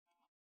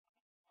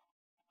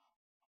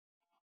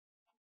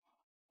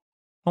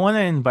I want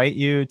to invite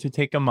you to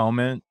take a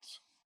moment,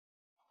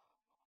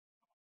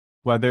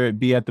 whether it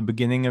be at the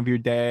beginning of your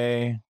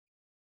day,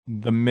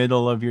 the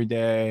middle of your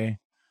day,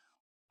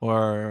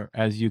 or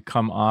as you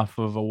come off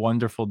of a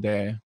wonderful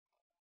day,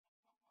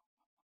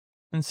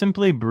 and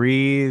simply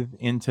breathe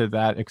into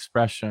that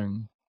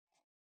expression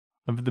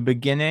of the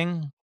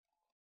beginning,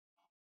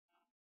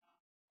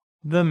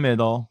 the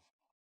middle,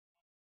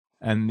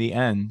 and the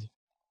end.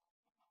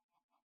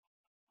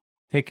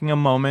 Taking a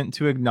moment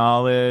to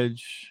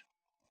acknowledge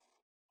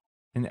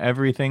in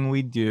everything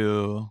we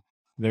do,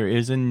 there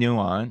is a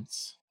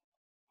nuance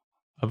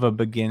of a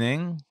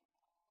beginning,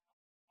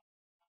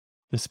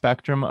 the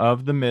spectrum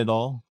of the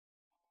middle,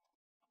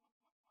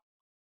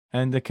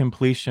 and the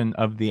completion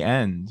of the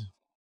end.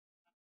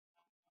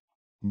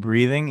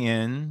 Breathing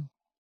in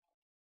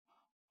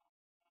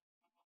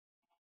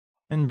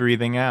and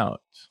breathing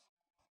out.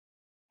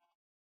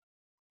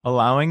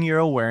 Allowing your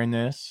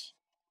awareness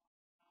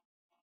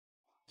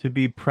to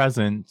be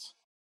present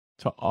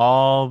to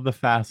all the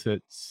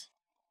facets,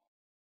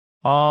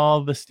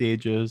 all the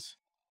stages,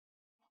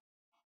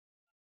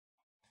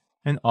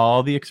 and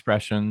all the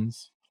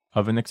expressions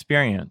of an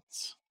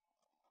experience.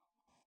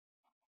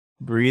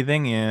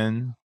 Breathing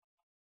in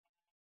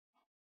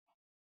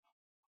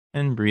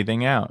and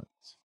breathing out.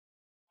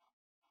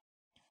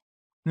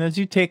 And as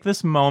you take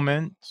this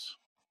moment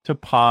to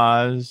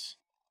pause,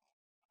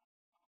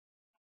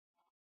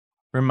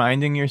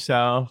 reminding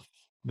yourself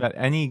that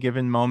any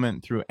given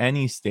moment through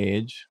any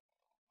stage,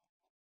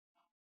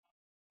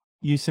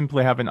 you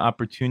simply have an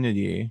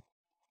opportunity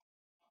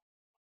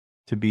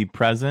to be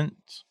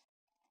present,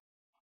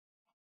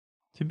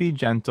 to be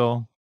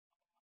gentle,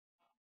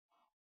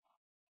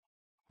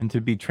 and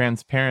to be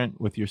transparent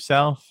with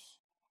yourself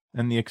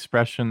and the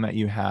expression that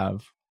you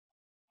have.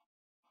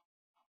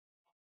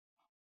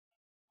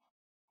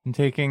 And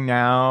taking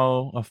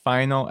now a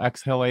final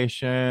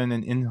exhalation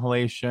and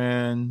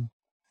inhalation,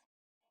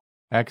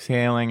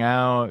 exhaling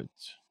out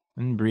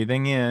and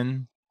breathing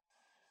in,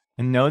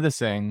 and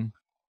noticing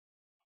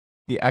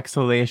the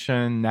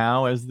exhalation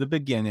now as the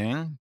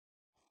beginning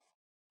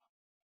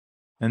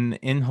and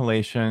the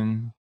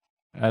inhalation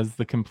as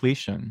the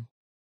completion.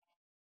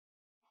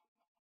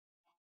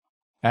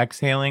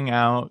 Exhaling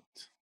out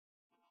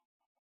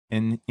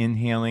and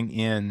inhaling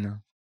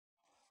in.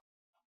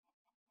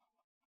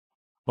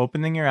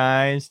 Opening your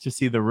eyes to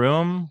see the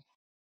room,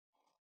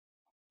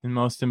 and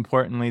most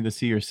importantly, to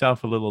see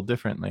yourself a little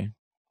differently.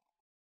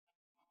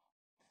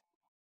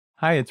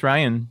 Hi, it's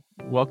Ryan.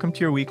 Welcome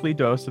to your weekly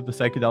dose of the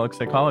Psychedelic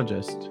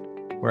Psychologist,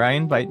 where I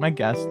invite my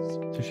guests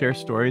to share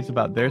stories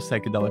about their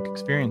psychedelic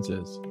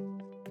experiences.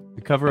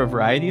 We cover a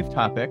variety of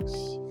topics,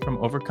 from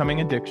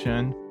overcoming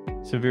addiction,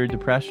 severe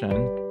depression,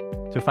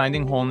 to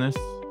finding wholeness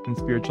and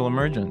spiritual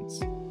emergence.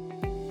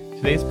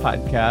 Today's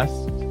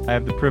podcast, I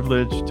have the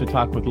privilege to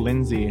talk with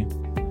Lindsey,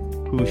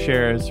 who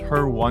shares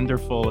her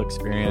wonderful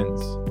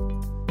experience,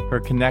 her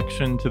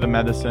connection to the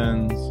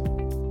medicines,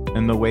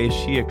 and the way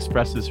she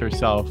expresses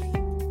herself.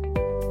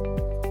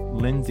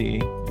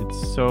 Lindsey,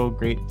 it's so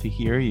great to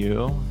hear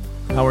you.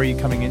 How are you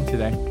coming in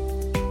today?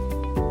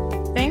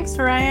 Thanks,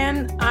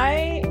 Ryan.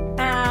 I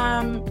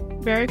am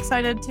very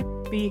excited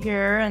to be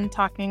here and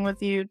talking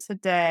with you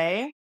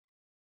today.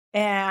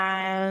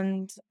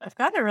 And I've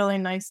got a really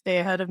nice day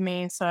ahead of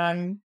me, so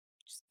I'm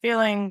just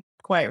feeling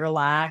quite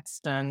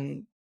relaxed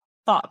and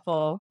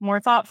thoughtful, more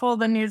thoughtful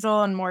than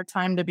usual and more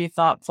time to be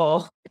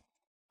thoughtful.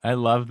 I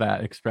love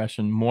that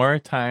expression. More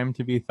time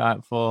to be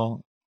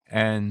thoughtful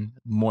and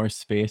more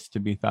space to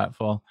be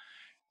thoughtful.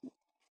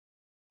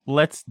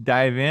 Let's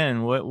dive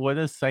in. What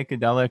has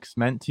psychedelics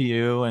meant to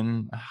you,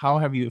 and how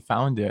have you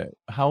found it?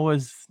 How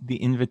was the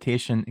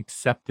invitation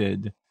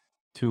accepted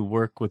to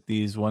work with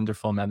these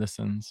wonderful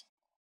medicines?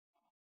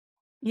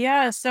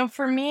 Yeah, so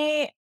for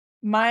me,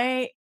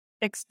 my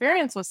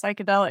experience with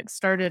psychedelics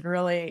started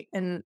really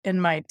in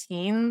my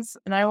teens,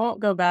 and I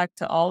won't go back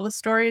to all the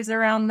stories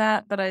around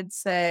that, but I'd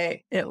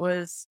say it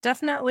was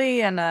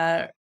definitely in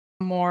a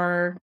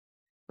more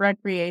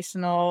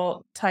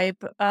recreational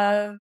type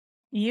of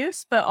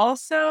use, but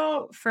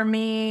also for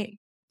me,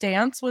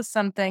 dance was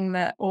something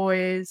that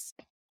always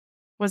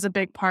was a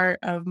big part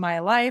of my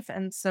life,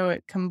 and so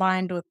it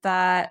combined with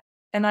that.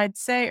 And I'd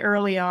say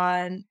early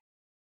on,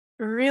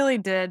 really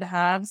did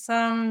have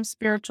some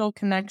spiritual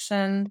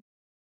connection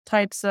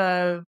types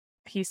of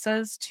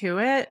pieces to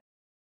it.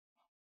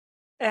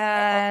 I love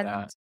And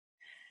that.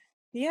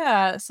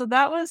 yeah, so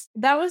that was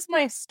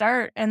my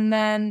start. And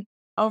then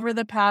over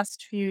the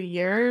past few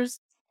years,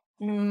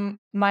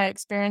 my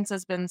experience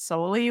has been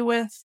solely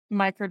with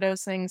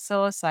microdosing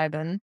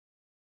psilocybin.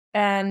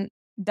 And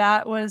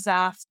that was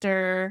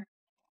after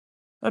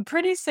a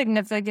pretty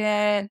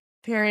significant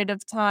period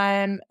of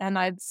time. And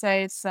I'd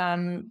say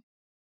some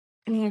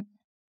mm,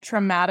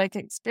 traumatic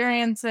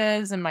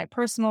experiences in my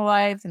personal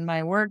life and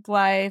my work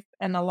life,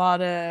 and a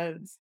lot of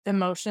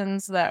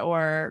emotions that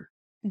were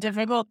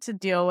difficult to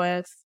deal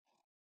with.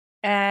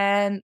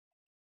 And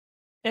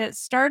it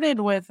started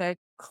with a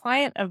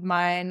client of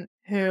mine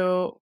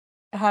who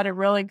had a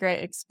really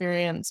great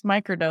experience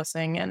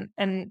microdosing,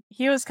 and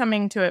he was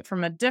coming to it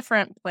from a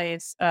different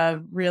place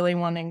of really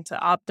wanting to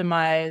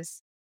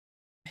optimize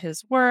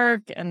his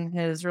work and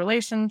his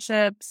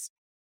relationships.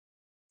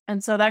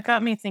 And so that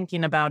got me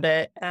thinking about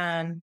it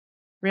and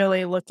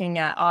really looking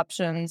at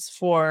options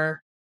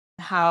for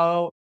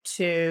how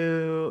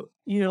to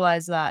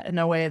utilize that in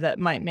a way that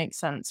might make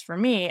sense for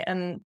me.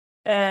 And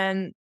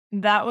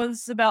that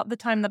was about the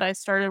time that I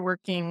started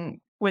working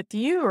with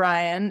you,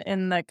 Ryan,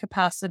 in the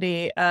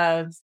capacity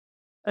of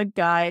a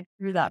guide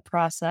through that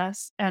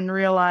process, and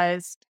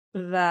realized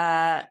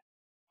that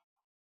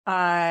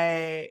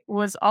I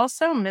was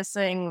also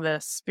missing the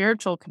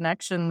spiritual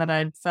connection that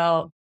I'd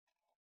felt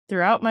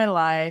throughout my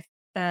life,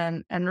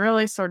 and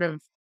really sort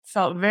of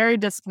felt very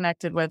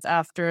disconnected with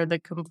after the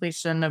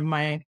completion of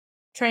my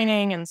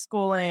training and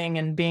schooling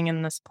and being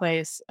in this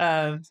place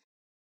of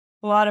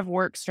a lot of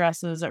work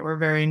stresses that were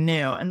very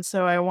new. And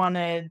so I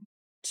wanted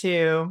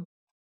to,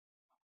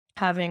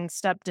 having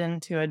stepped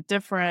into a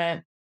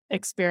different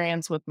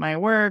experience with my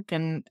work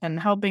and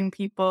helping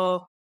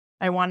people,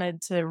 I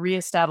wanted to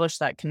reestablish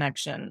that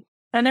connection.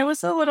 And it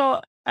was a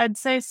little, I'd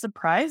say,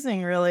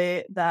 surprising,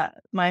 really,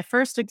 that my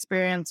first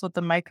experience with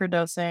the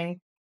microdosing,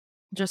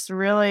 just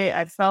really,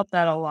 I felt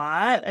that a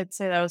lot. I'd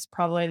say that was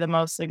probably the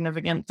most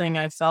significant thing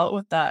I felt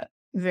with that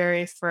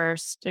very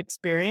first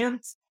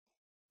experience.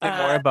 Say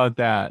more Uh, about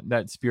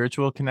that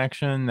spiritual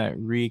connection, that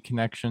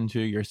reconnection to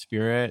your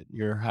spirit,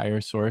 your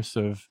higher source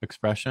of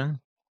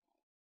expression.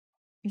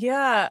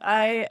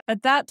 yeah,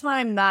 at that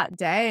time that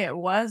day, it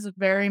was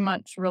very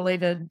much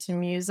related to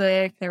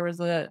music. There was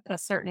a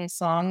certain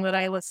song that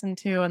I listened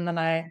to, and then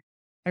I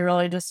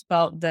really just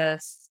felt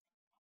this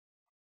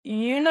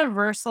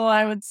universal,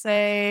 I would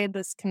say,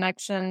 this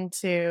connection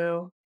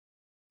to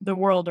the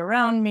world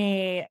around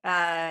me,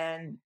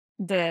 and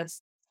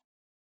this,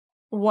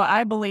 what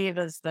I believe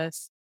is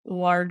this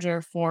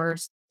larger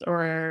force,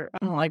 or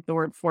I don't like the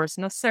word force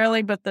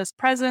necessarily, but this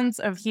presence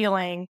of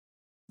healing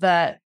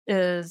that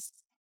is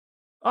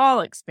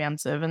all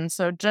expansive. And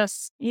so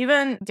just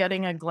even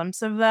getting a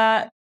glimpse of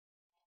that,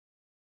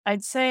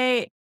 I'd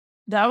say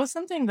that was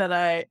something that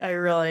I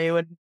really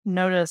would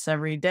notice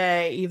every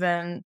day.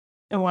 Even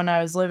when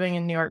I was living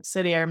in New York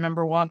City, I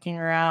remember walking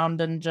around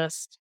and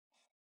just,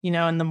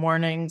 in the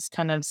mornings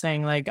kind of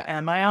saying, like,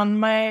 am I on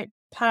my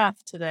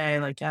path today?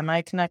 Like, am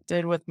I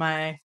connected with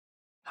my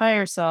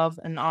higher self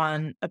and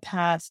on a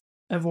path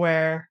of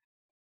where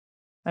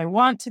I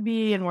want to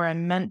be and where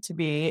I'm meant to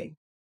be?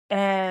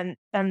 And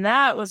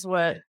that was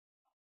what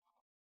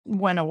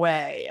went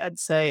away, I'd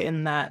say,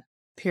 in that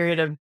period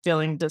of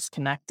feeling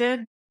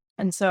disconnected.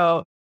 And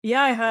so,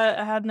 yeah, I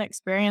had an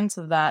experience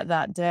of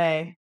that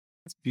day.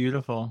 It's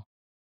beautiful.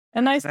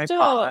 And I Can I still,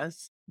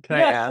 pause? Can I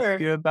yeah, ask sure,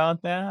 you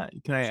about that?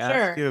 Can I ask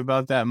sure. you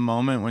about that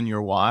moment when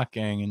you're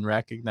walking and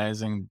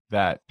recognizing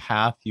that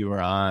path you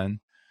were on?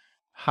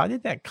 How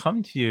did that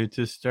come to you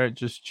to start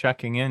just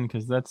checking in?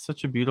 Because that's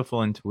such a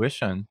beautiful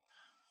intuition.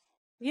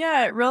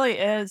 Yeah, it really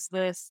is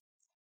this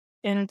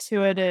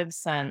intuitive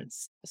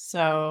sense.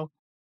 So,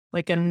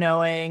 like a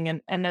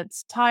knowing, and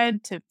it's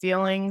tied to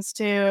feelings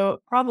too,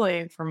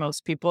 probably for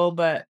most people,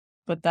 but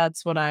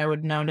that's what I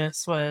would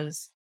notice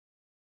was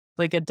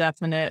like a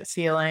definite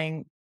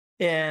feeling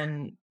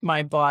in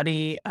my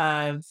body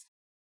of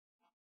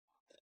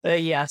a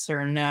yes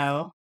or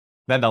no,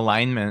 That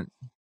alignment.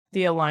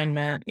 the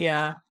alignment,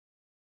 yeah.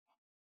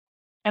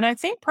 And I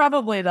think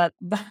probably that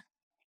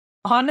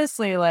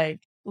honestly, like,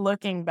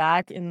 looking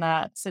back in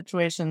that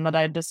situation that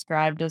I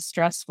described as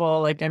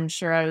stressful, like, I'm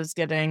sure I was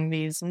getting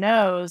these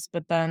no's,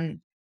 but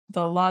then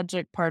the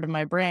logic part of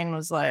my brain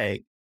was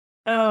like,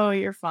 "Oh,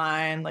 you're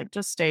fine, like,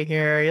 just stay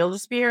here. You'll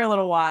just be here a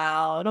little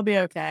while. It'll be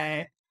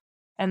okay."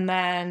 And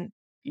then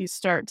you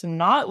start to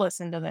not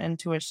listen to the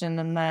intuition,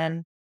 and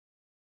then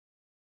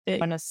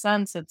in a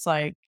sense, it's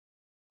like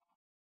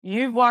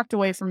you've walked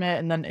away from it,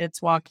 and then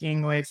it's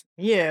walking away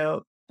from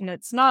you. And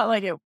it's not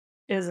like it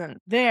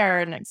isn't there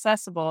and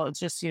accessible. It's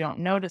just you don't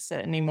notice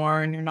it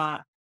anymore and you're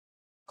not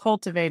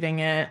cultivating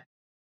it.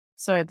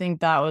 So I think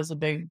that was a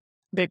big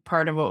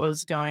part of what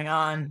was going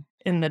on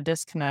in the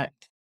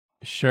disconnect.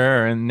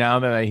 Sure. And now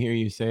that I hear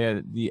you say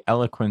it, the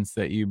eloquence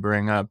that you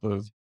bring up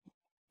of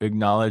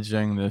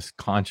acknowledging this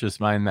conscious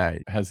mind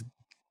that has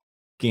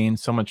gained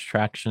so much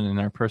traction in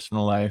our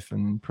personal life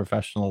and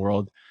professional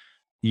world,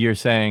 you're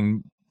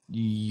saying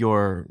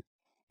you're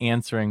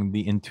answering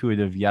the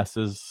intuitive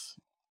yeses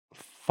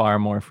far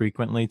more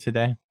frequently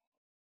today.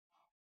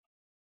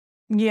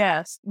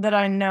 Yes, that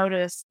I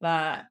noticed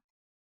that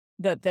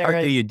How there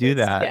do is you do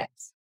this that?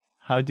 yes.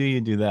 How do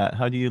you do that?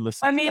 How do you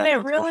listen I to mean, that it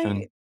intuition?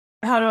 really,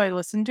 how do I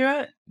listen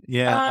to it?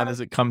 Yeah, how Um, does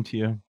it come to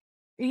you?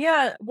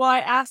 yeah, well, I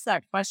asked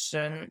that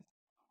question,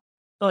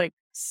 like,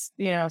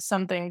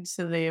 something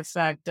to the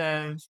effect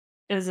of,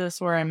 is this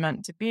where I'm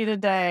meant to be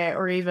today?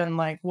 Or even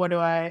like, what do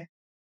I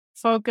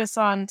focus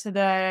on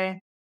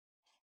today?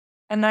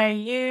 And I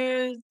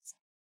use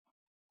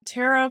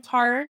tarot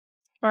cards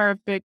for a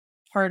big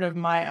part of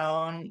my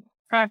own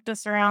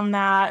practice around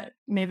that.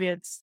 Maybe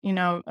it's,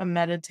 a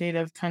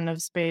meditative kind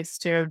of space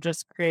too, of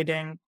just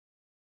creating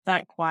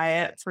that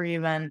quiet for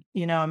even,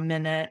 a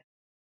minute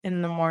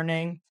in the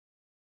morning.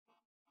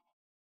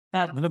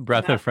 That What a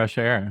breath of fresh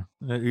air.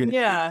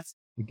 yeah,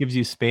 It gives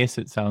you space,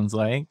 it sounds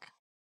like.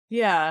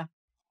 yeah.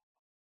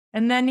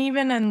 And then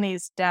even in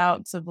these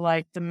doubts of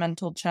like the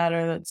mental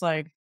chatter that's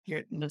like,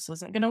 this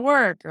isn't going to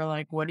work, or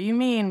like, what do you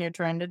mean you're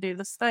trying to do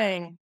this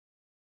thing?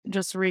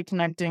 Just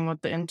reconnecting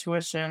with the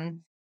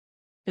intuition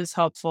is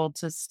helpful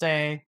to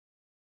stay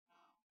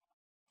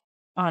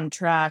on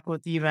track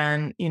with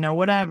even,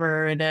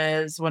 whatever it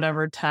is,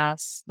 whatever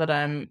tasks that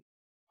I'm,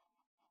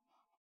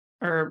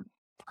 or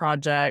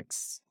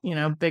projects,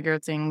 bigger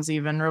things,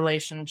 even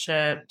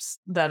relationships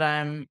that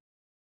I'm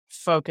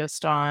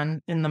focused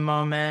on in the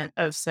moment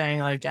of saying,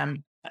 like,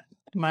 am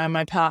I on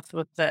my path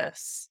with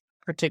this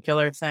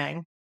particular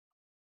thing?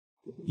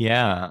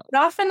 Yeah. But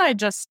often I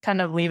just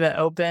kind of leave it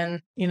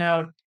open,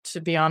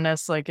 to be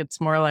honest. Like, it's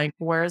more like,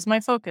 where's my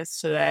focus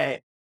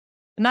today?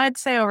 And I'd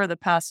say over the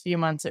past few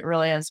months, it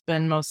really has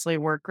been mostly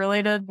work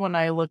related when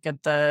I look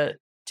at the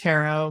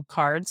tarot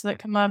cards that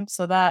come up.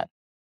 So that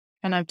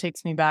kind of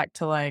takes me back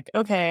to like,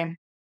 okay,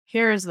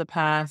 here's the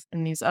path.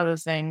 And these other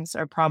things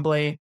are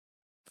probably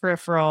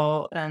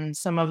peripheral. And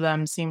some of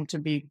them seem to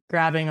be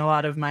grabbing a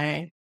lot of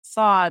my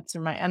thoughts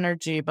or my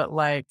energy. But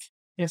like,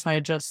 if I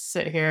just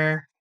sit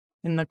here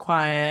in the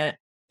quiet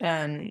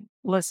and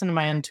listen to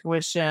my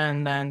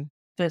intuition, then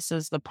this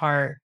is the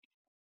part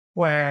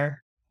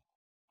where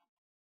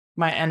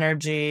my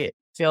energy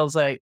feels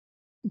like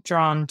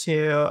drawn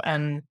to,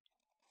 and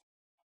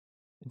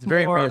It's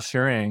very more,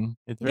 reassuring.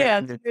 It's very yeah,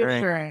 it's reassuring.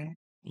 reassuring.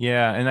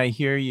 Yeah, and I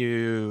hear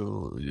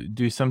you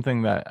do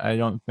something that I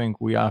don't think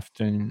we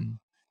often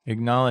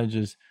acknowledge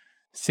is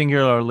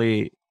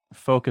singularly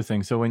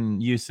focusing. So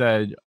when you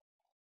said,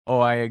 "Oh,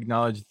 I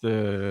acknowledge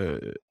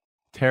the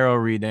tarot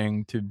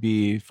reading to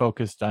be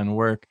focused on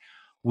work,"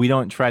 we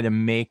don't try to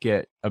make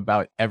it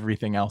about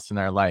everything else in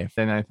our life.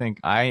 And I think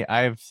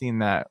I've seen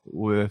that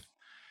with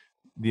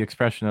the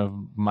expression of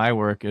my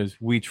work is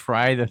we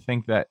try to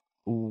think that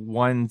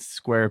one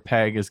square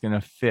peg is going to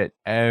fit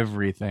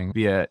everything,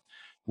 be it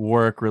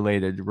work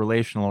related,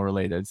 relational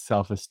related,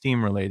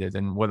 self-esteem related.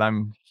 And what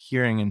I'm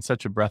hearing in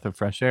such a breath of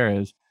fresh air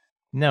is,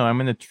 no, I'm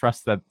going to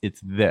trust that it's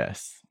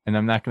this, and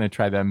I'm not going to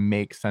try to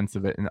make sense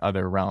of it in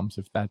other realms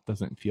if that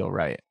doesn't feel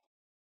right.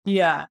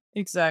 Yeah,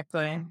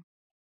 exactly.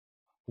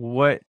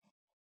 What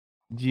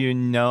do you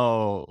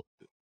know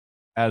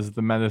as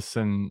the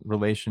medicine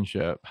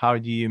relationship? How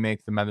do you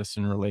make the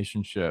medicine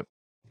relationship?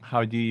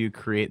 How do you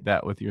create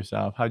that with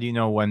yourself? How do you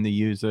know when to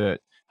use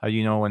it? How do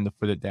you know when to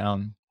put it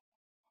down?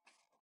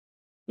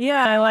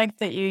 Yeah, I like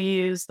that you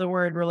use the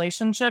word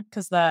relationship,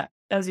 because that,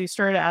 as you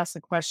started to ask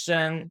the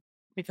question,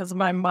 because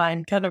my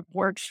mind kind of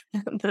works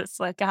at this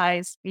like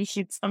high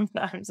speed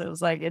sometimes. It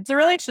was like, it's a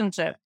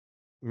relationship.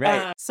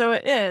 Right. So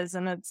it is.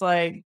 And it's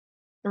like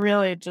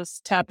really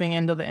just tapping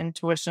into the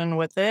intuition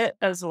with it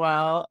as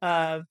well.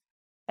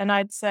 And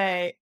I'd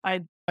say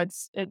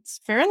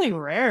it's fairly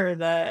rare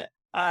that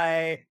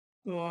I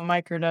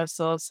microdose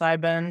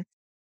psilocybin,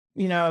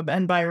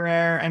 and by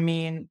rare, I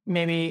mean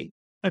maybe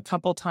a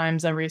couple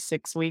times every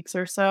 6 weeks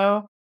or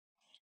so.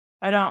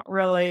 I don't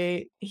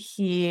really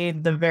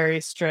heed the very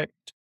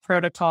strict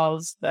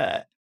protocols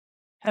that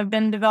have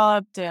been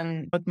developed,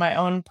 and with my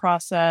own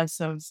process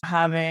of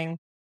having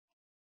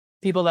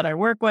people that I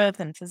work with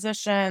and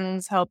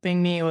physicians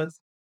helping me with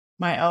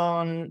my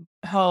own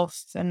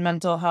health and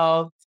mental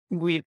health.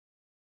 We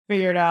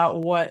figured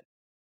out what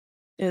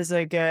is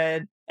a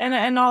good,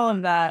 and all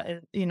of that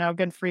is,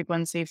 good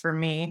frequency for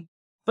me.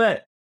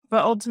 But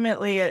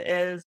ultimately it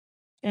is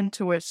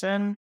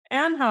intuition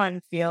and how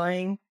I'm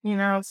feeling.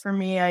 For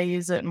me, I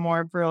use it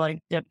more for like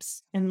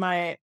dips in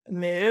my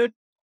mood.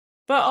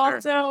 But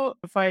Sure. also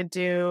if I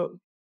do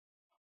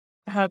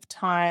have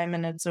time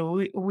and it's a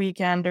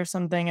weekend or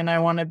something and I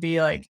want to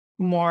be like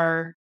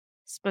more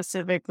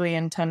specifically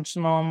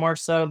intentional, more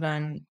so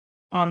than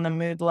on the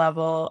mood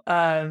level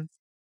of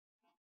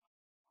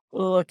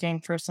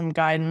looking for some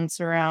guidance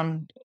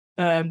around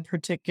a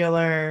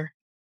particular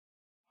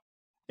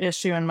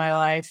issue in my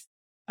life,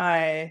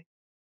 I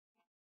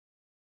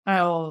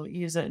I'll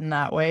use it in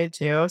that way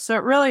too. So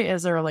it really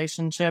is a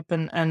relationship,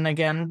 and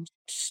again,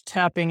 just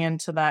tapping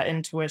into that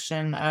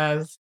intuition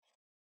of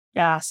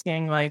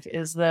asking like,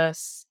 is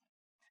this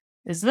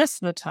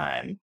the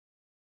time?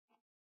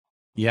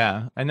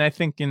 Yeah. And I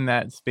think in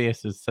that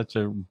space is such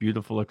a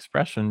beautiful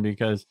expression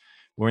because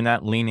we're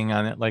not leaning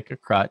on it like a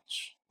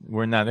crutch.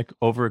 We're not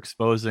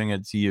overexposing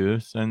its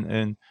use,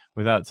 and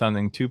without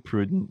sounding too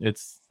prudent,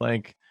 it's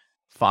like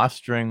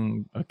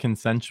fostering a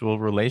consensual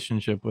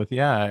relationship with,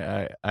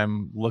 yeah,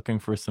 I'm looking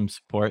for some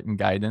support and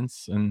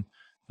guidance. And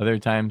other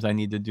times I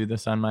need to do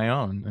this on my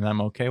own, and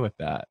I'm okay with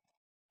that.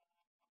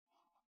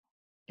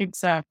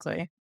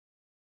 Exactly.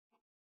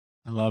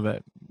 I love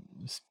it.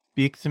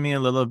 Speak to me a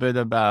little bit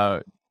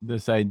about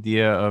this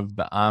idea of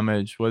the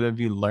homage. What have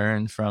you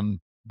learned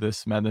from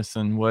this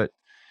medicine?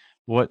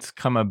 What's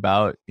come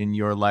about in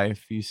your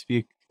life? You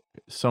speak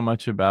so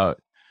much about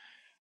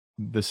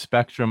the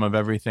spectrum of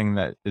everything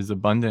that is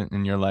abundant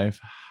in your life,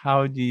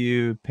 how do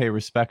you pay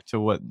respect to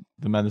what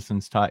the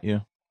medicines taught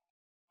you?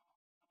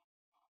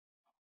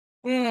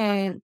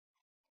 Mm,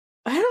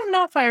 I don't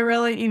know if I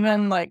really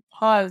even like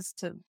pause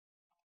to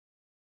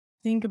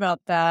think about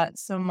that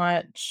so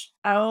much.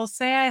 I will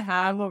say I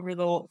have over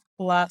the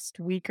last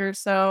week or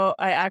so.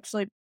 I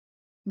actually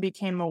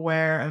became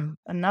aware of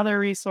another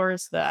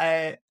resource that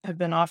I have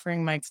been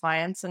offering my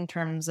clients in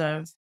terms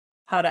of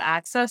how to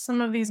access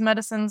some of these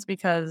medicines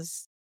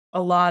because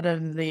a lot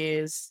of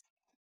these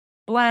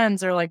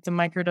blends or like the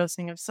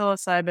microdosing of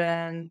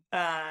psilocybin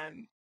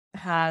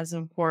has,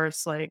 of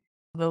course, like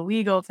the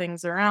legal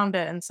things around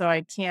it. And so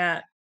I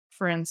can't,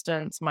 for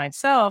instance,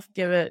 myself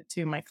give it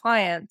to my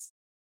clients,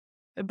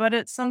 but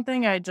it's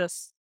something I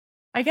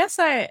guess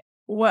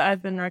what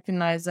I've been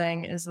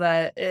recognizing is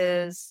that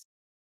is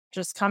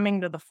just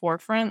coming to the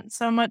forefront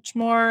so much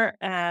more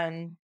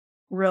and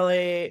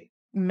really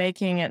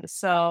making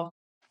itself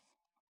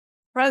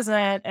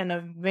present and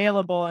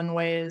available in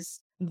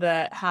ways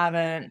that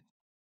haven't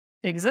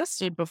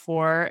existed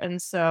before.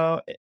 And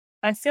so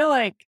I feel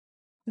like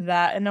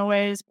that in a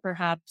way is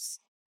perhaps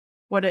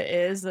what it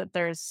is that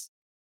there's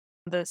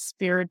the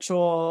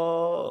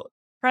spiritual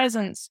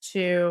presence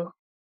to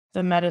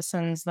the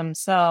medicines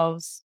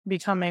themselves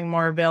becoming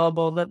more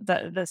available,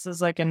 that this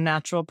is like a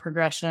natural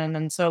progression.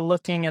 And so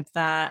looking at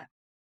that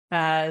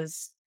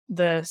as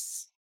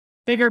this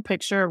bigger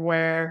picture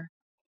where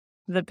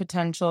the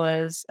potential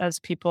is as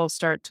people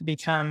start to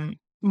become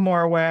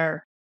more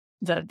aware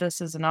that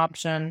this is an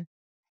option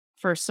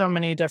for so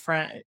many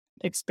different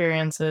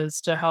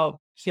experiences to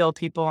help heal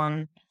people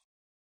in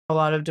a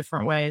lot of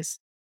different ways.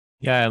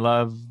 Yeah, I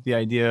love the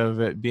idea of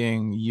it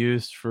being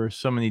used for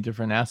so many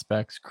different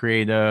aspects: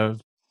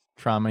 creative,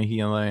 trauma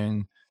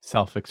healing,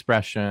 self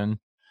expression.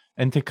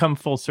 And to come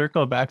full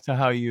circle back to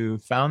how you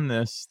found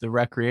this, the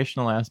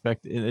recreational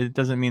aspect, it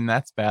doesn't mean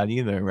that's bad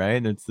either,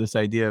 right? It's this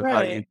idea of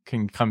how you Right.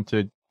 can come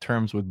to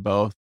terms with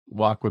both,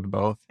 walk with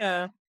both.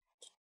 Yeah.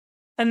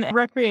 And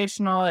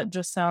recreational, it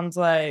just sounds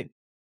like,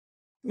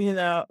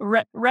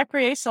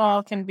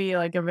 recreational can be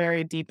like a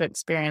very deep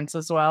experience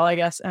as well, I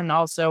guess. And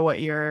also what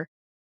you're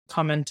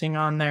commenting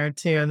on there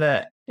too,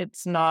 that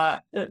it's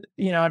not, it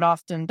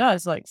often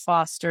does like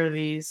foster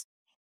these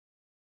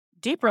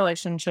deep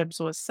relationships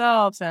with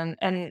self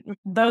and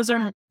those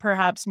are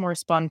perhaps more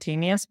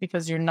spontaneous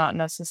because you're not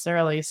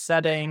necessarily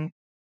setting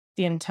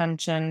the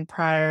intention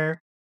prior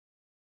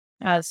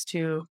as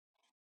to,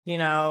 you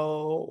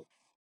know,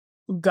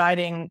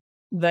 guiding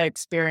the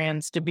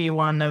experience to be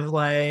one of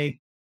like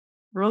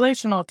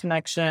relational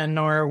connection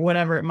or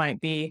whatever it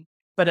might be.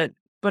 But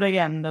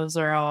again, those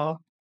are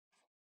all,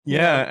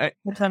 Yeah,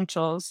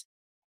 potentials.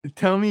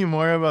 tell me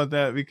more about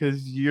that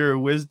because your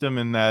wisdom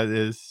in that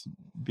is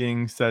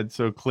being said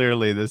so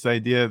clearly. This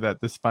idea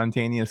that the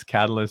spontaneous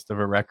catalyst of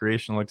a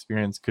recreational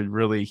experience could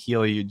really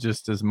heal you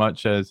just as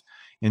much as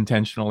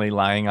intentionally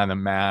lying on a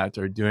mat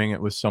or doing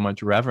it with so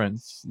much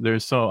reverence.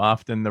 There's so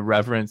often the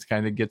reverence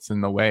kind of gets in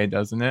the way,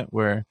 doesn't it?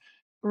 Where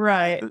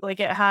Right. Like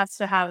it has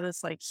to have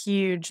this like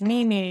huge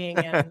meaning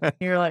and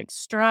you're like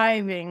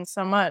striving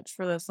so much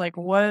for this, like,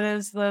 what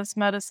is this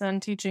medicine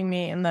teaching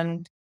me? And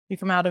then you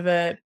come out of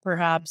it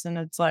perhaps and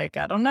it's like,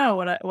 I don't know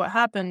what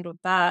happened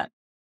with that.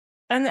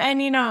 And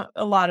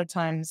a lot of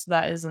times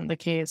that isn't the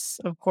case,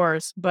 of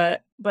course,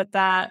 but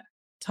that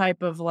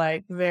type of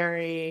like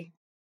very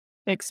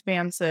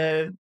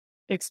expansive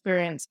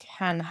experience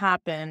can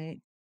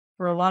happen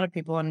for a lot of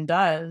people and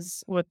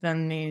does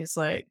within these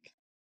like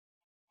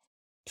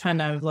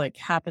kind of like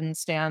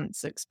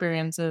happenstance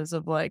experiences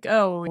of like,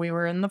 oh, we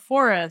were in the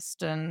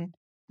forest and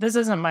this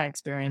isn't my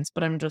experience,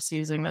 but I'm just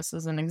using this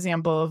as an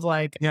example of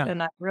like, yeah.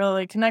 and I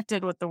really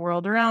connected with the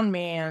world around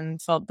me and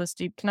felt this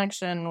deep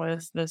connection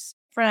with this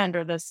friend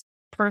or this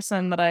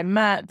person that I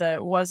met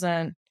that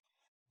wasn't,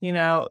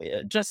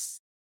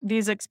 just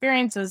these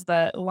experiences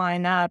that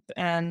line up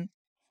and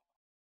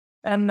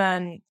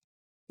then,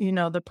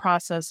 the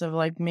process of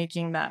like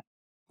making that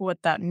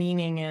what that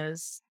meaning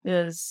is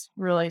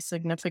really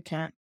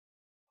significant.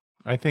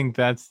 I think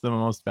that's the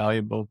most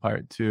valuable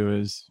part too,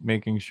 is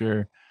making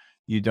sure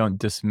you don't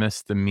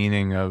dismiss the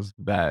meaning of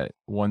that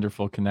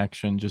wonderful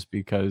connection just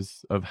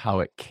because of how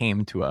it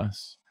came to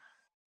us.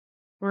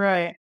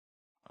 Right.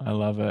 I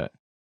love it.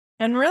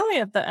 And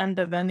really at the end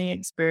of any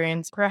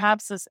experience,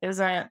 perhaps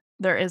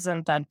there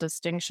isn't that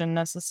distinction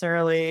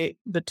necessarily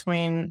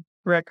between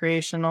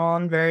recreational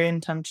and very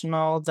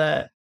intentional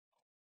that,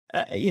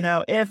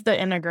 if the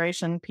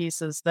integration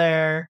piece is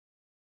there,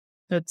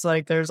 it's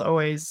like there's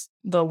always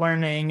the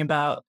learning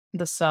about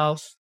the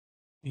self.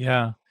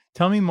 Yeah.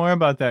 Tell me more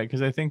about that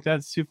because I think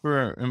that's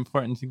super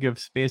important to give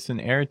space and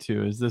air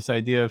to, is this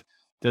idea of,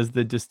 does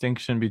the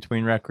distinction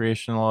between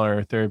recreational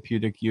or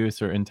therapeutic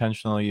use or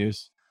intentional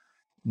use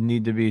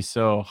need to be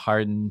so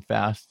hard and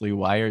fastly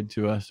wired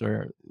to us?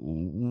 Or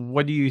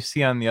what do you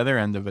see on the other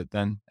end of it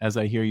then? As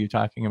I hear you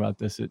talking about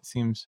this, it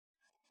seems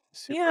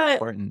super Yeah,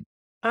 important.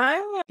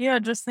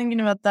 just thinking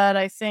about that,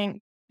 I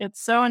think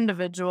it's so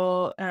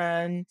individual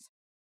and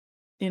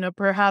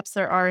perhaps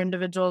there are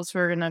individuals who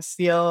are going to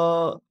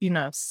feel,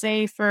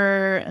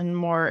 safer and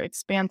more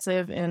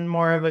expansive in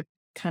more of a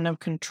kind of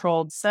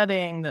controlled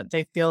setting, that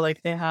they feel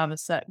like they have a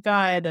set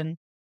guide, and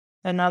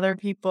other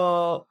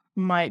people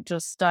might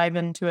just dive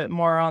into it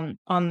more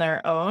on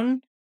their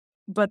own.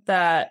 But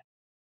that,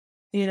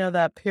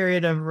 that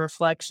period of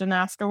reflection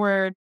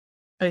afterward,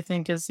 I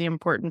think, is the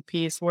important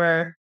piece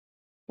where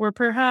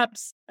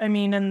perhaps,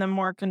 in the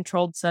more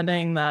controlled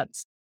setting,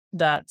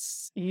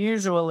 that's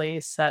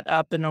usually set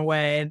up in a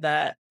way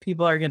that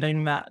people are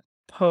getting that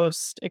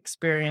post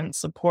experience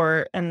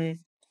support, and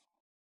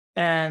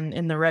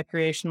in the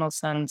recreational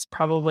sense,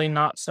 probably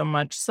not so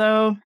much.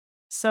 So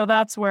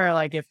that's where,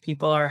 like, if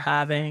people are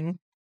having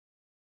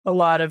a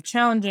lot of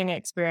challenging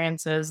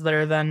experiences that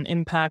are then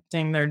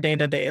impacting their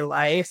day-to-day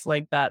life,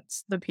 like,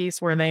 that's the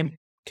piece where they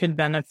could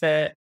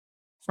benefit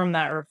from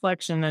that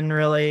reflection and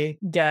really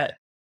get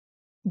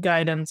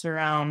guidance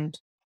around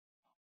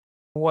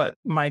what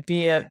might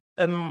be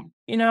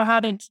how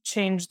to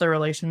change the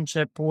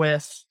relationship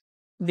with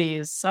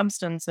these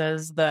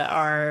substances that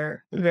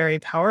are very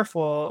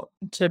powerful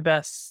to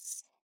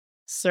best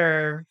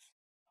serve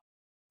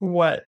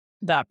what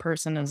that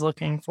person is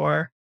looking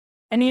for.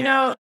 And,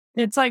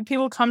 it's like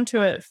people come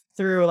to it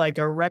through like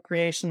a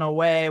recreational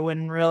way,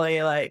 when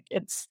really, like,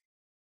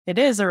 it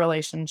is a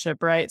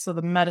relationship, right? So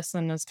the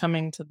medicine is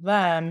coming to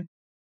them,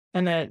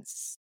 and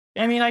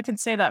I could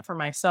say that for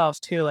myself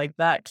too. Like,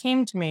 that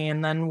came to me,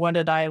 and then what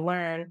did I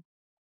learn?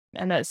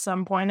 And at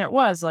some point it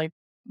was like,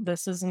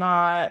 this is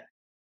not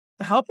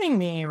helping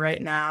me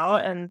right now,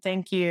 and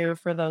thank you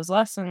for those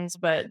lessons,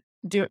 but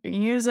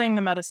using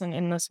the medicine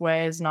in this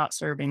way is not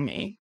serving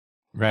me.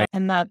 Right.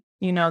 And that,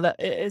 that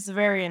is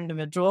very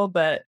individual,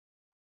 but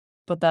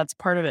that's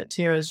part of it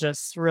too, is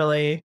just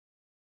really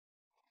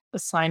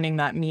assigning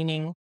that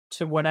meaning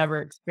to whatever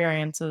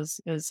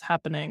experiences is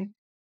happening.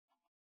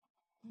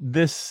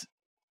 This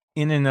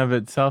in and of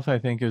itself, I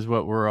think, is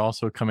what we're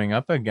also coming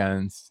up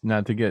against,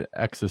 not to get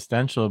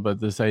existential, but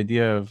this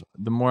idea of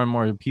the more and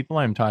more people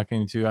I'm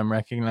talking to, I'm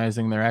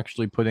recognizing they're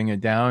actually putting it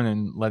down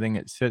and letting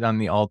it sit on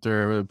the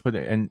altar, or put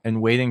it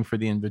and waiting for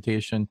the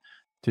invitation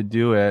to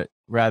do it,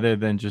 rather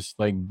than just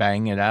like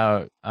bang it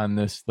out on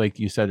this, like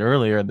you said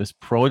earlier, this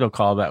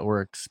protocol that we're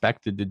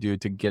expected to do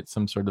to get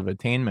some sort of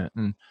attainment.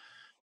 And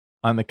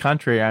on the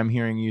contrary, I'm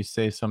hearing you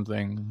say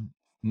something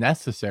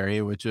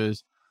necessary, which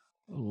is,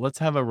 let's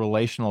have a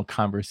relational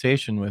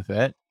conversation with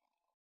it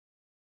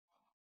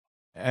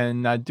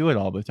and not do it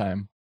all the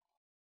time.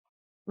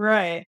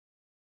 Right.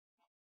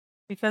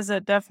 Because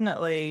it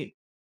definitely,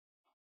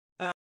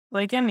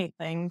 like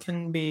anything,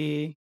 can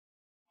be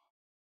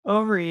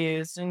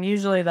overused. And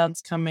usually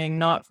that's coming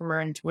not from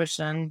our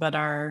intuition, but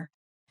our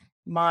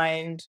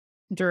mind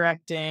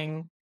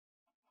directing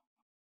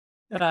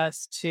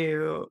us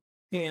to,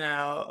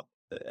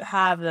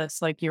 have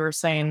this, like you were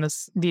saying,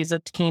 these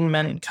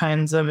attainment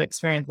kinds of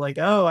experience, like,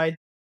 oh, I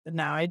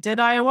did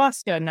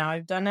ayahuasca, now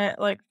I've done it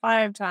like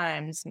 5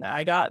 times, now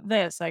I got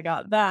this, I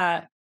got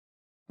that,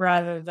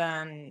 rather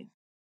than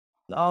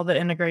all the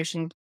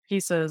integration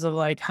pieces of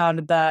like, how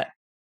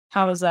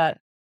is that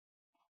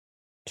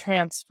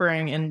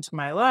transferring into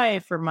my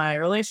life or my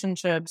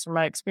relationships or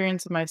my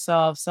experience of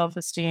myself,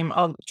 self-esteem,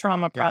 all the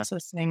trauma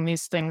processing,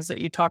 these things that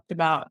you talked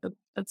about.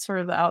 That's sort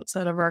of the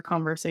outset of our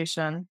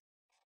conversation.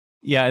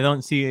 Yeah, I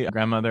don't see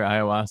grandmother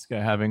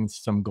ayahuasca having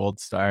some gold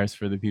stars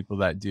for the people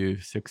that do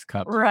 6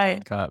 cups.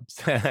 Right.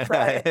 Cups.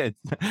 Right.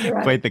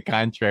 It's quite the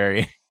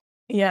contrary.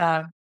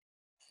 Yeah.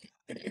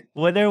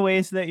 What are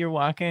ways that you're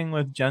walking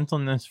with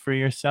gentleness for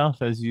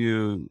yourself as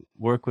you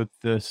work with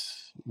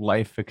this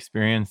life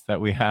experience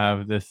that we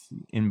have, this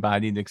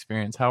embodied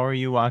experience? How are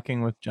you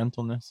walking with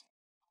gentleness?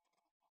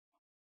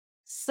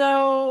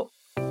 So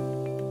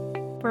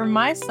for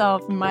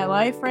myself, in my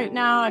life right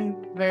now, I'm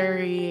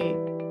very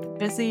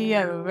busy. I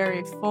have a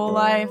very full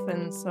life.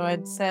 And so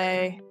I'd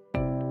say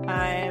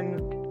I'm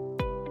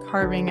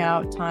carving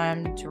out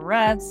time to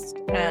rest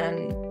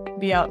and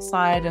be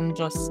outside and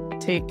just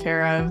take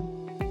care of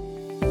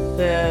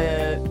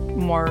the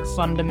more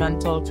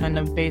fundamental kind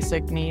of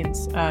basic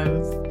needs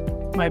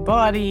of my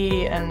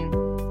body, and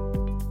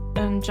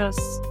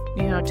just,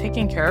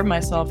 taking care of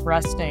myself,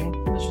 resting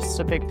is just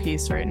a big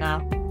piece right now.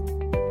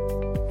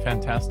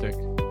 Fantastic.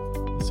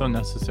 So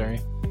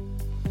necessary.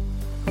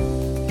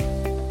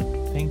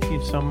 Thank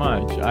you so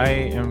much. I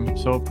am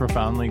so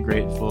profoundly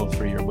grateful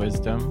for your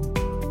wisdom.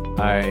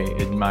 I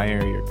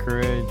admire your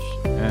courage,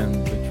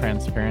 and the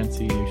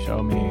transparency you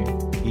show me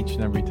each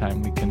and every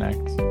time we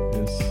connect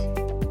is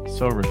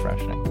so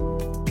refreshing.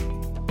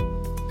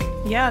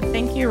 Yeah,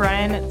 thank you,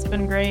 Ryan. It's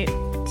been great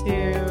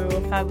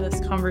to have this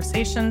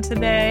conversation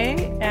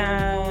today,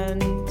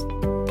 and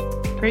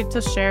great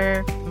to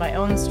share my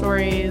own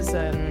stories,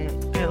 and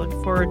I look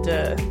forward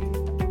to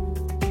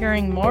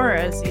hearing more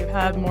as you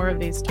have more of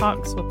these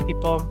talks with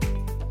people,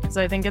 because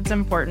I think it's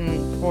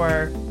important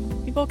for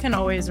people can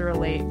always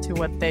relate to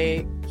what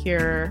they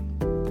hear.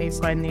 They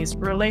find these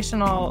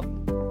relational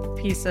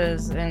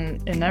pieces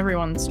in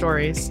everyone's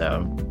stories,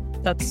 so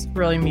that's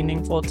really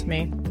meaningful to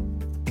me.